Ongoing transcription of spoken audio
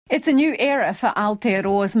It's a new era for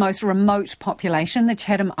Aotearoa's most remote population, the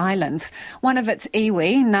Chatham Islands. One of its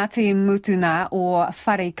iwi, Ngāti Mutuna or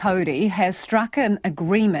Whare Kauri, has struck an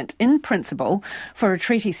agreement in principle for a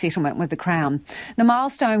treaty settlement with the Crown. The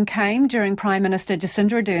milestone came during Prime Minister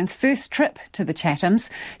Jacinda Ardern's first trip to the Chathams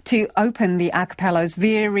to open the archipelago's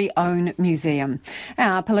very own museum.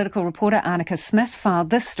 Our political reporter Annika Smith filed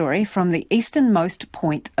this story from the easternmost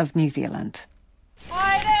point of New Zealand.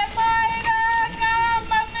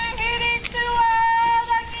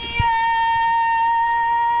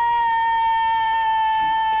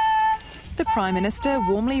 The Prime Minister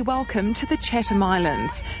warmly welcomed to the Chatham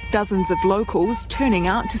Islands, dozens of locals turning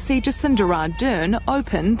out to see Jacinda Ardern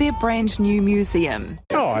open their brand new museum.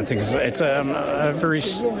 I think it's a very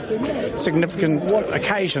significant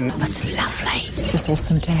occasion. It's lovely. It's just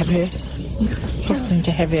awesome to have her. Awesome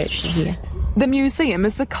to have her actually here. The museum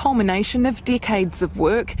is the culmination of decades of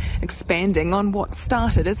work, expanding on what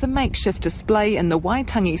started as a makeshift display in the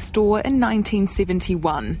Waitangi store in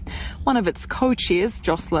 1971. One of its co-chairs,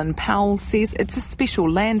 Jocelyn Powell, says it's a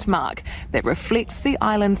special landmark that reflects the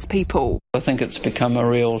island's people. I think it's become a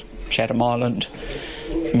real Chatham Island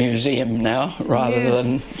museum now, rather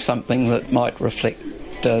than something that might reflect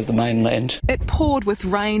the mainland. It poured with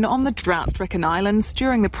rain on the drought-stricken islands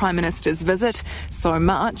during the Prime Minister's visit. So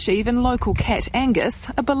much, even local cat Angus,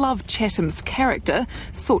 a beloved Chatham's character,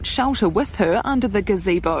 sought shelter with her under the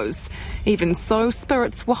gazebos. Even so,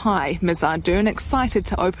 spirits were high. Ms Ardern excited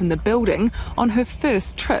to open the building on her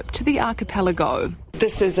first trip to the archipelago.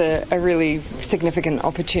 This is a really significant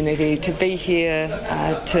opportunity to be here,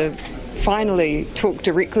 to finally talk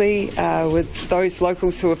directly with those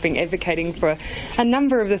locals who have been advocating for a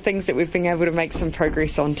number of the things that we've been able to make some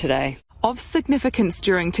progress on today. Of significance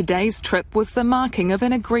during today's trip was the marking of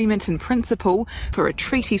an agreement in principle for a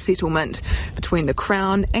treaty settlement between the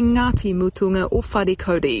Crown and Ngāti Mutunga or Whare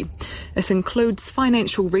Kauri. It includes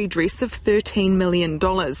financial redress of $13 million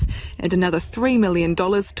and another $3 million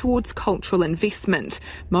towards cultural investment,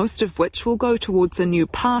 most of which will go towards a new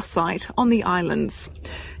PA site on the islands.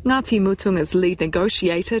 Ngāti Mutunga's lead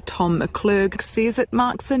negotiator, Tom McClurg, says it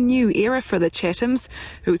marks a new era for the Chathams,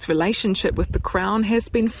 whose relationship with the Crown has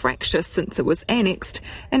been fractious since it was annexed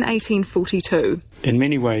in 1842. In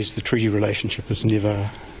many ways, the treaty relationship has never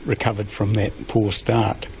recovered from that poor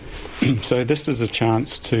start. So this is a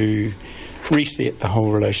chance to reset the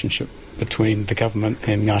whole relationship between the government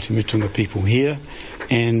and Ngāti Mutunga people here,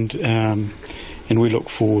 and we look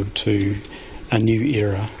forward to a new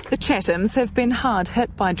era. The Chathams have been hard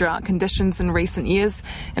hit by drought conditions in recent years.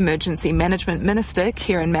 Emergency Management Minister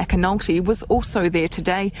Kieran McAnulty was also there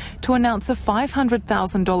today to announce a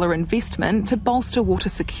 $500,000 investment to bolster water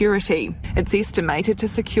security. It's estimated to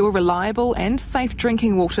secure reliable and safe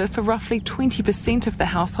drinking water for roughly 20% of the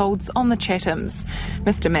households on the Chathams.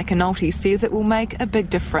 Mr McAnulty says it will make a big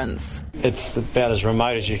difference. It's about as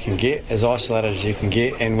remote as you can get, as isolated as you can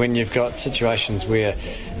get, and when you've got situations where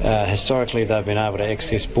historically they've been able to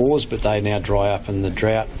access bores but they now dry up in the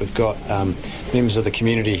drought. We've got members of the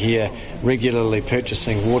community here regularly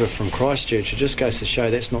purchasing water from Christchurch. It just goes to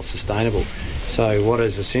show that's not sustainable. So what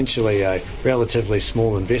is essentially a relatively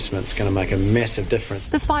small investment is going to make a massive difference.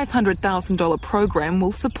 The $500,000 program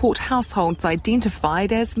will support households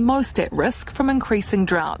identified as most at risk from increasing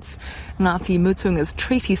droughts. Ngāti Mutunga's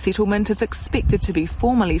treaty settlement is expected to be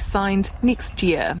formally signed next year.